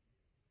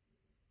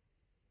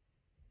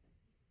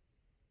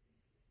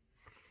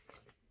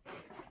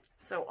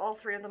 So all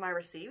 3 of them I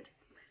received.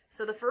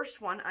 So the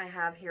first one I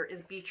have here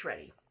is Beach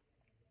Ready,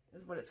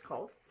 is what it's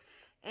called.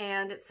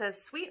 And it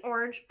says sweet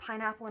orange,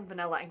 pineapple, and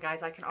vanilla. And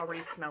guys, I can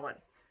already smell it.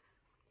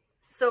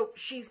 So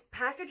she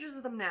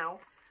packages them now,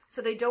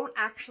 so they don't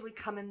actually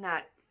come in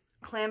that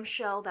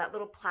clamshell, that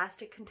little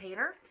plastic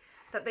container,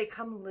 that they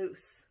come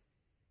loose.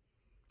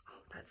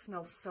 Oh, that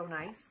smells so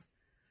nice.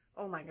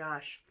 Oh my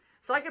gosh.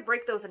 So I could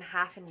break those in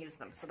half and use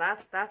them. So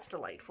that's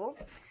delightful.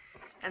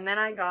 And then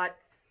I got,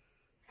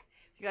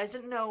 if you guys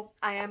didn't know,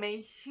 I am a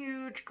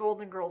huge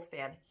Golden Girls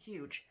fan.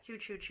 Huge,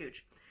 huge, huge,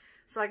 huge.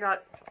 So I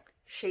got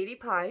Shady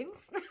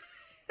Pines,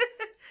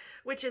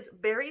 which is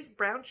berries,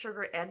 brown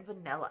sugar, and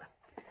vanilla.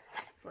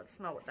 So let's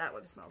smell what that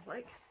one smells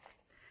like.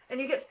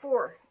 And you get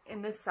 4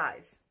 in this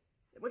size,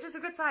 which is a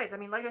good size. I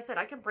mean, like I said,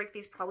 I can break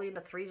these probably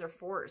into 3s or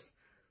 4s.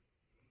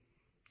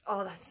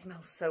 Oh, that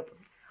smells so...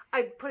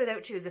 I put it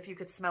out to you as if you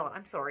could smell it.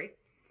 I'm sorry.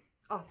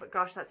 Oh, but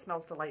gosh, that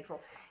smells delightful.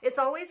 It's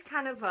always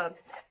kind of a,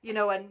 you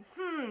know, and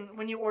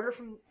when you order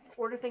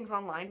things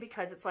online,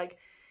 because it's like,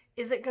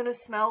 is it going to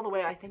smell the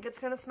way I think it's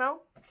going to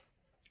smell?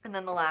 And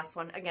then the last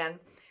one, again,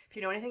 if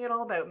you know anything at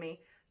all about me,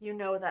 you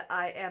know that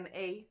I am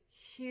a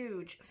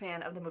huge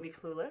fan of the movie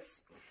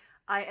Clueless.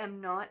 I am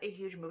not a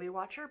huge movie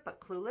watcher, but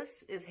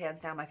Clueless is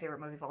hands down my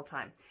favorite movie of all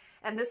time.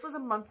 And this was a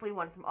monthly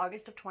one from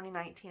August of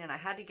 2019, and I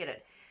had to get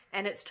it.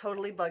 And it's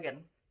totally buggin'.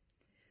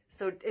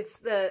 So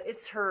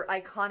it's her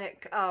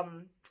iconic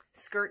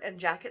skirt and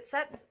jacket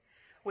set,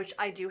 which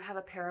I do have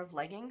a pair of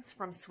leggings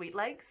from Sweet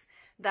Legs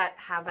that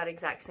have that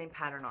exact same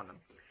pattern on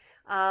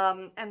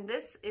them. And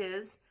this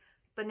is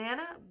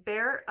banana,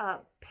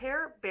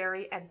 pear,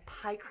 berry, and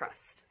pie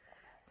crust.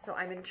 So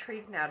I'm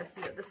intrigued now to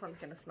see what this one's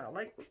going to smell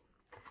like.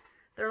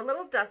 They're a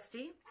little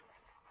dusty.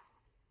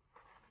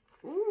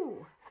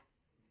 Ooh.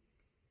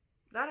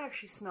 That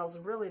actually smells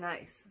really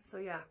nice. So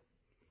yeah.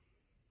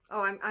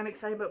 Oh, I'm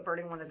excited about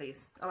burning one of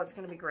these. Oh, it's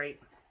going to be great.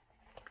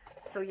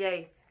 So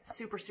yay.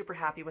 Super, super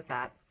happy with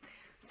that.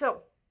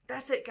 So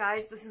that's it,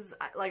 guys. This is,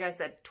 like I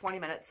said, 20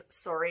 minutes.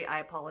 Sorry, I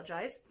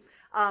apologize.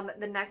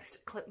 The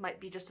next clip might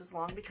be just as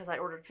long because I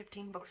ordered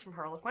 15 books from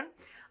Harlequin.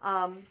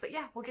 But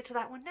yeah, we'll get to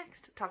that one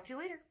next. Talk to you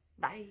later.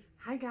 Bye.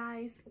 Hi,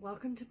 guys.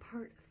 Welcome to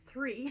part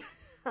 3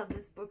 of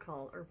this book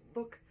haul, or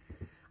book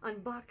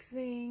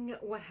unboxing,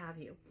 what have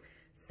you.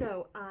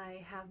 So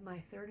I have my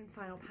 3rd and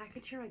final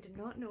package here. I did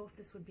not know if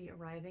this would be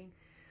arriving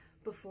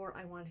before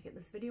I wanted to get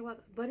this video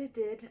up, but it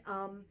did,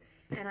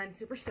 and I'm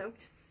super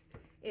stoked.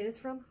 It is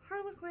from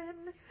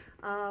Harlequin.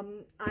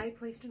 I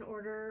placed an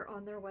order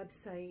on their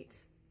website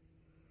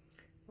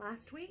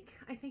last week,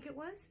 I think it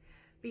was,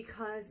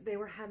 because they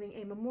were having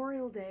a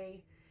Memorial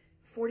Day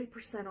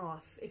 40%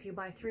 off. If you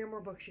buy 3 or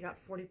more books, you got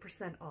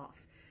 40%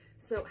 off.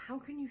 So how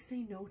can you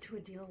say no to a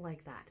deal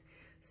like that?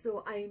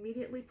 So I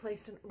immediately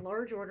placed a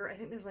large order. I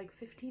think there's like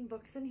 15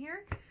 books in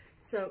here.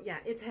 So yeah,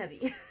 it's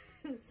heavy.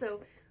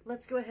 So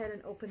let's go ahead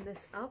and open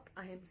this up.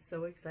 I am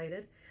so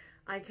excited.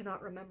 I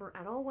cannot remember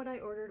at all what I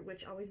ordered,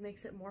 which always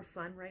makes it more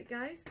fun, right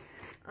guys?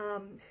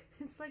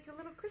 It's like a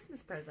little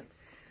Christmas present.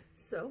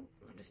 So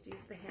I'll just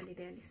use the handy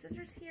dandy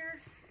scissors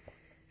here.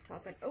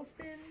 Pop it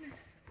open.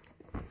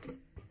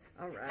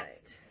 All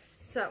right.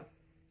 So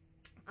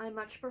I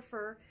much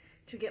prefer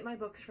to get my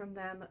books from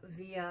them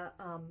via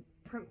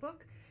print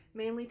book,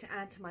 mainly to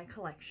add to my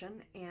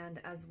collection,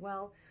 and as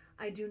well,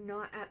 I do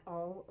not at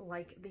all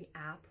like the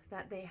app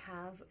that they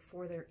have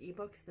for their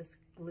ebooks, this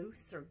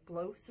Gloose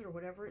or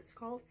whatever it's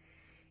called.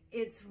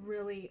 It's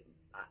really,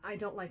 I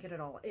don't like it at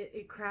all.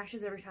 It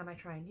crashes every time I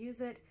try and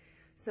use it.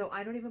 So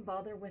I don't even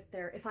bother with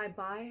their, if I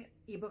buy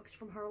ebooks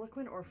from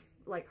Harlequin or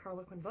like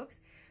Harlequin books,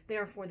 they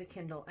are for the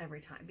Kindle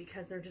every time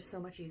because they're just so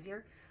much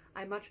easier.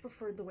 I much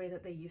preferred the way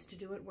that they used to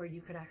do it where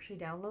you could actually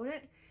download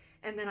it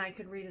and then I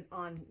could read it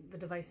on the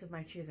device of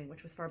my choosing,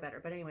 which was far better.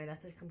 But anyway,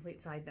 that's a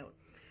complete side note.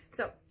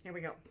 So here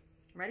we go.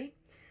 Ready?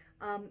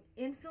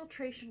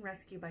 Infiltration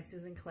Rescue by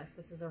Susan Cliff.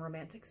 This is a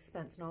romantic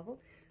suspense novel.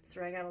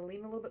 Sorry, I gotta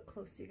lean a little bit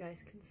close so you guys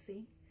can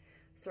see.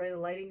 Sorry, the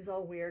lighting's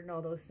all weird and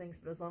all those things,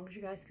 but as long as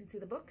you guys can see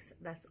the books,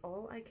 that's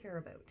all I care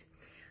about.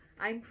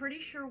 I'm pretty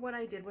sure what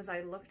I did was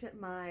I looked at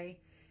my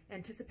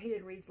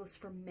anticipated reads list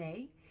for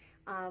May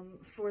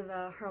for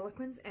the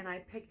Harlequins, and I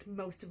picked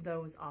most of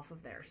those off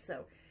of there.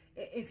 So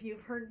if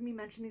you've heard me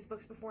mention these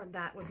books before,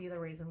 that would be the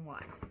reason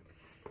why.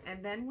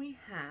 And then we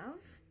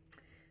have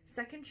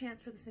Second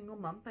Chance for the Single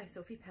Mom by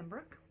Sophie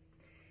Pembroke,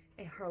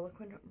 a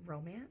Harlequin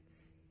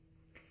romance.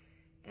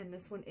 And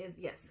this one is,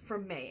 yes,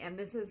 from May. And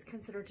this is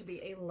considered to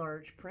be a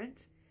large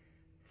print.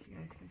 So you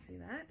guys can see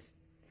that.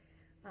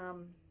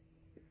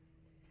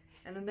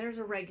 And then there's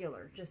a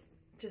regular, just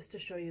to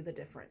show you the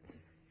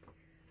difference.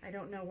 I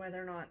don't know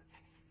whether or not,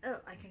 oh,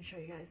 I can show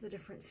you guys the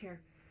difference here.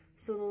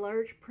 So the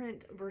large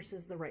print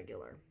versus the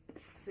regular.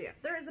 So yeah,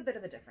 there is a bit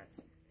of a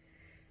difference.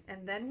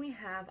 And then we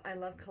have, I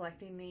love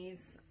collecting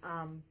these.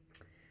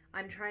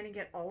 I'm trying to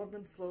get all of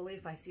them slowly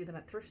if I see them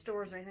at thrift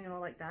stores or anything at all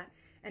like that.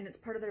 And it's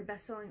part of their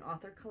best-selling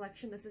author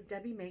collection. This is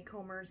Debbie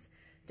Maycomer's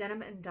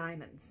Denim and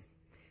Diamonds.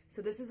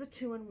 So this is a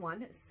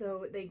 2-in-1.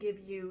 So they give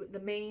you the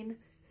main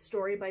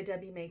story by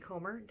Debbie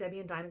Maycomer, Debbie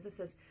and Diamonds. It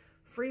says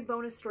free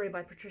bonus story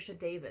by Patricia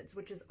Davids,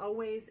 which is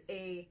always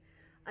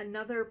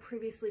another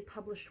previously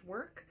published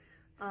work.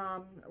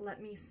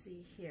 Let me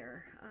see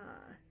here.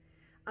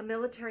 A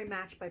Military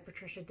Match by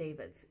Patricia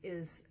Davids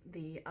is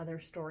the other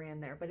story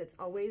in there, but it's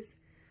always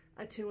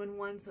a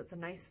 2-in-1, so it's a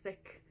nice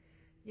thick,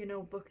 you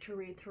know, book to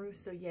read through.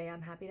 So yay,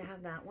 I'm happy to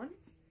have that one.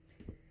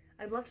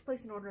 I'd love to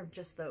place an order of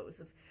just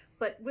those,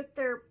 but with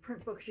their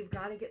print books, you've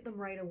got to get them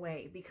right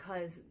away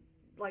because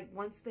like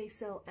once they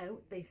sell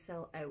out, they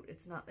sell out.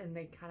 It's not, and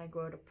they kind of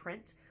go to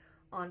print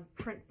on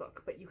print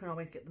book, but you can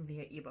always get them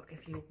via ebook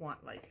if you want,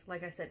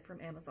 like I said, from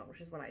Amazon,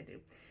 which is what I do.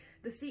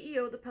 The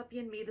CEO, The Puppy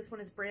and Me, this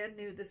one is brand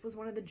new. This was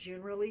one of the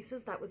June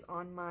releases that was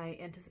on my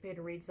anticipated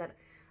reads that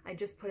I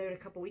just put out a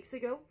couple weeks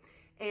ago.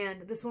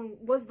 And this one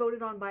was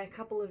voted on by a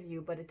couple of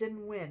you, but it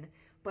didn't win.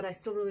 But I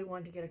still really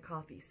wanted to get a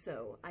copy,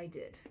 so I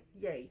did.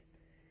 Yay.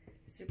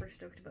 Super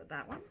stoked about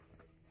that one.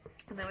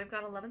 And then we've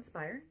got Love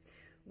Inspired.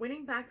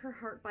 Winning Back Her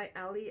Heart by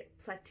Ali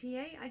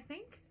Pletier, I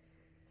think.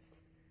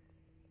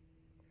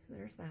 So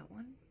there's that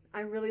one.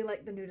 I really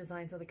like the new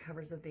designs of the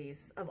covers of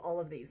these, of all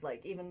of these,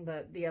 like even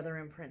the other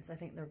imprints. I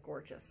think they're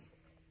gorgeous.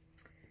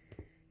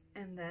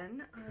 And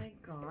then I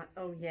got,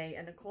 oh yay,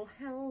 a Nicole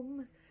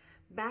Helm,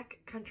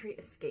 Backcountry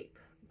Escape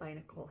by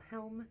Nicole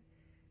Helm.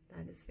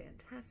 That is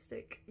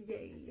fantastic.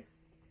 Yay.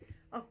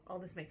 Oh, all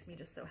this makes me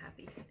just so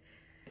happy.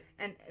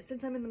 And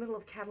since I'm in the middle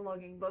of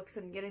cataloging books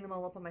and getting them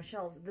all up on my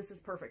shelves, this is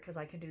perfect because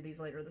I can do these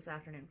later this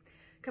afternoon.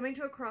 Coming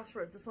to a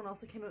Crossroads. This one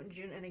also came out in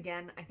June. And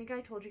again, I think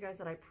I told you guys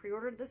that I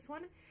pre-ordered this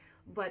one,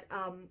 but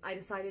I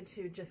decided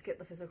to just get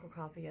the physical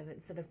copy of it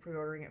instead of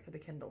pre-ordering it for the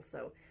Kindle.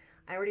 So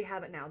I already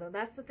have it now. Though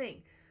that's the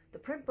thing. The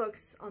print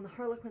books on the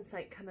Harlequin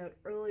site come out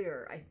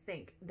earlier, I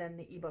think, than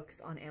the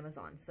ebooks on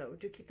Amazon. So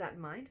do keep that in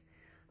mind.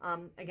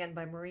 Again,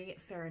 by Marie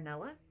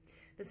Farinella.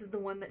 This is the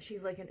one that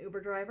she's like an Uber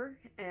driver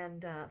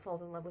and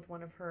falls in love with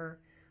one of her,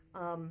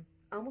 I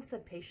almost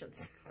said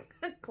patients,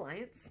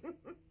 clients.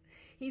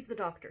 He's the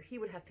doctor. He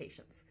would have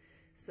patients.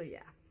 So yeah,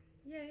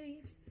 yay.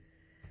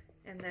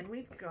 And then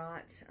we've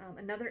got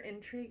another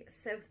intrigue,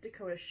 South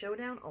Dakota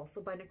Showdown,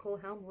 also by Nicole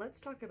Helm. Let's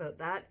talk about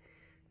that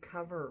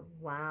cover.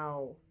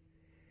 Wow.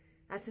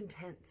 That's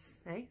intense,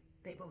 eh?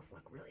 They both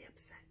look really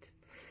upset.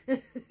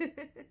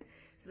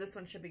 So this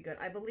one should be good.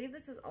 I believe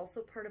this is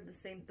also part of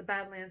the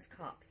Badlands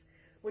Cops,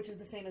 which is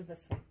the same as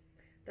this one.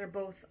 They're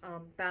both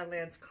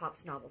Badlands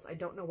Cops novels. I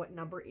don't know what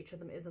number each of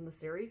them is in the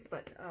series,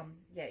 but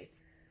yay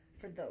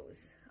for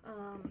those.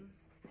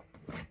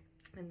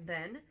 And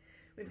then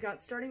we've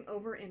got Starting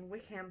Over in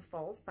Wickham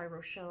Falls by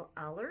Rochelle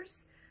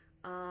Allers.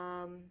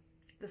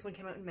 This one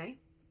came out in May.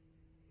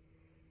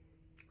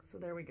 So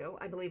there we go.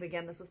 I believe,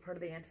 again, this was part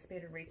of the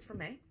anticipated reads for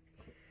May.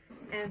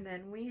 And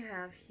then we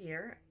have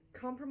here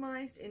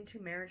Compromised into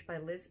Marriage by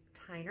Liz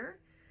Tyner.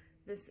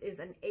 This is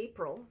an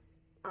April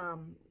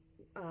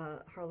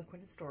Harlequin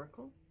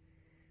historical.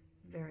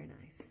 Very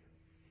nice.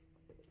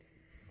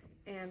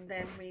 And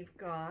then we've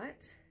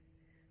got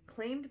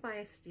Claimed by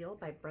a Steal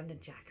by Brenda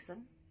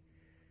Jackson.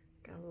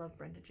 Gotta love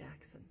Brenda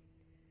Jackson.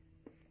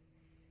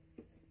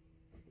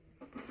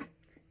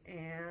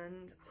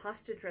 And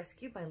Hostage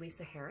Rescue by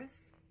Lisa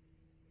Harris.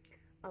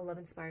 A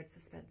love-inspired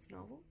suspense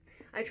novel.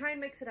 I try and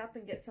mix it up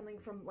and get something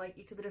from like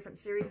each of the different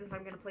series if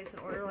I'm going to place an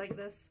order like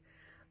this.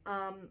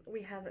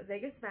 We have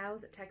Vegas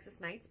Vows at Texas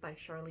Nights by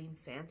Charlene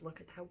Sand. Look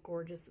at how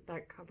gorgeous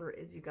that cover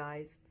is, you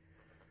guys.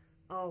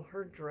 Oh,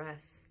 her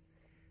dress.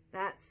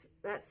 That's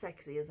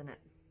sexy, isn't it?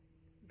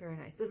 Very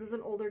nice. This is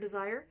an older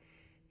desire.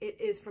 It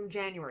is from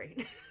January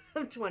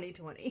of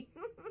 2020.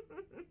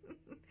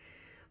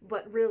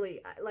 But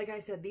really, like I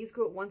said, these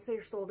go, once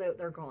they're sold out,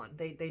 they're gone.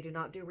 They do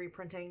not do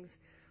reprintings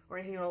or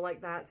anything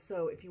like that.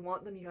 So if you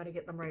want them, you got to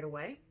get them right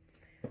away.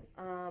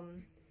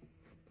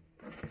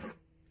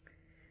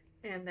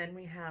 And then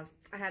we have,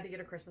 I had to get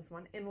a Christmas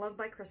one, In Love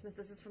by Christmas.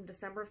 This is from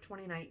December of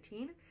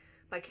 2019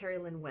 by Carrie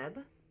Lynn Webb.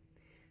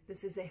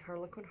 This is a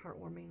Harlequin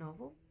heartwarming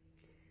novel.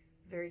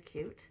 Very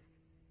cute.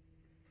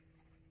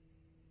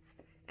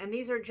 And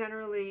these are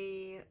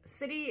generally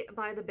City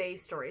by the Bay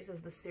stories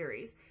as the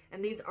series.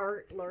 And these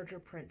are larger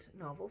print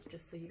novels,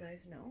 just so you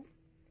guys know.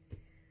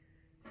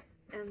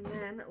 And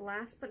then,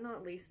 last but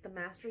not least, The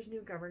Master's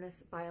New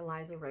Governess by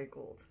Eliza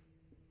Raygold.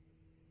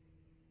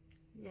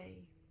 Yay.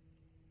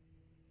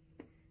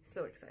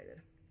 So excited.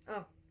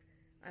 Oh,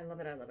 I love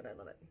it, I love it, I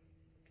love it.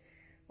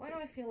 Why do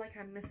I feel like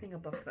I'm missing a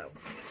book, though?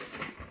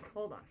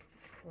 Hold on.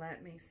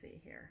 Let me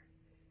see here.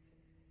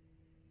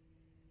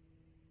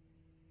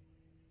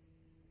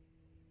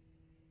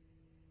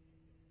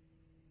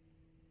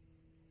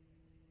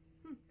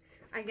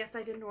 I guess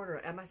I didn't order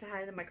it. I must have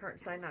had it in my cart and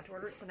decided not to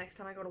order it. So next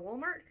time I go to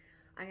Walmart,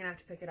 I'm going to have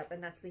to pick it up.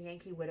 And that's The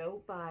Yankee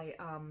Widow by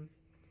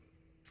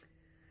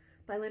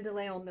Linda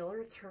Leon Miller.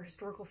 It's her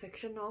historical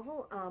fiction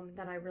novel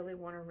that I really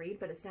want to read,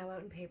 but it's now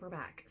out in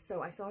paperback.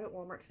 So I saw it at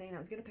Walmart today and I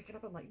was going to pick it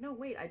up. I'm like, no,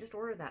 wait, I just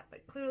ordered that.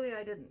 But clearly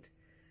I didn't.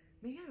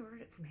 Maybe I ordered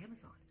it from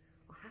Amazon.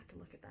 I'll have to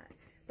look at that.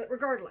 But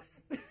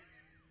regardless,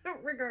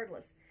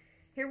 regardless,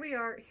 here we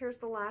are. Here's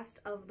the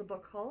last of the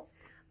book haul.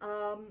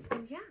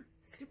 And yeah,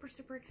 super,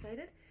 super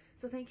excited.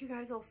 So thank you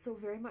guys all so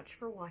very much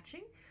for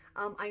watching.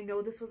 I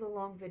know this was a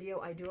long video.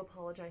 I do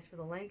apologize for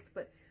the length,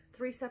 but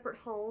 3 separate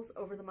hauls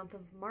over the month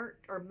of March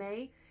or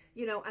May,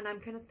 you know, and I'm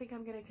going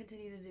to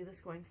continue to do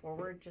this going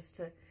forward just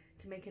to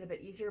make it a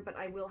bit easier, but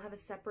I will have a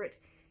separate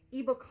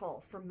ebook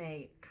haul for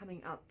May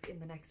coming up in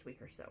the next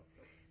week or so.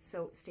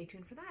 So stay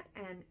tuned for that.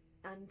 And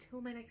until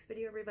my next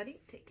video,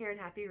 everybody, take care and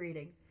happy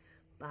reading.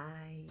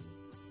 Bye.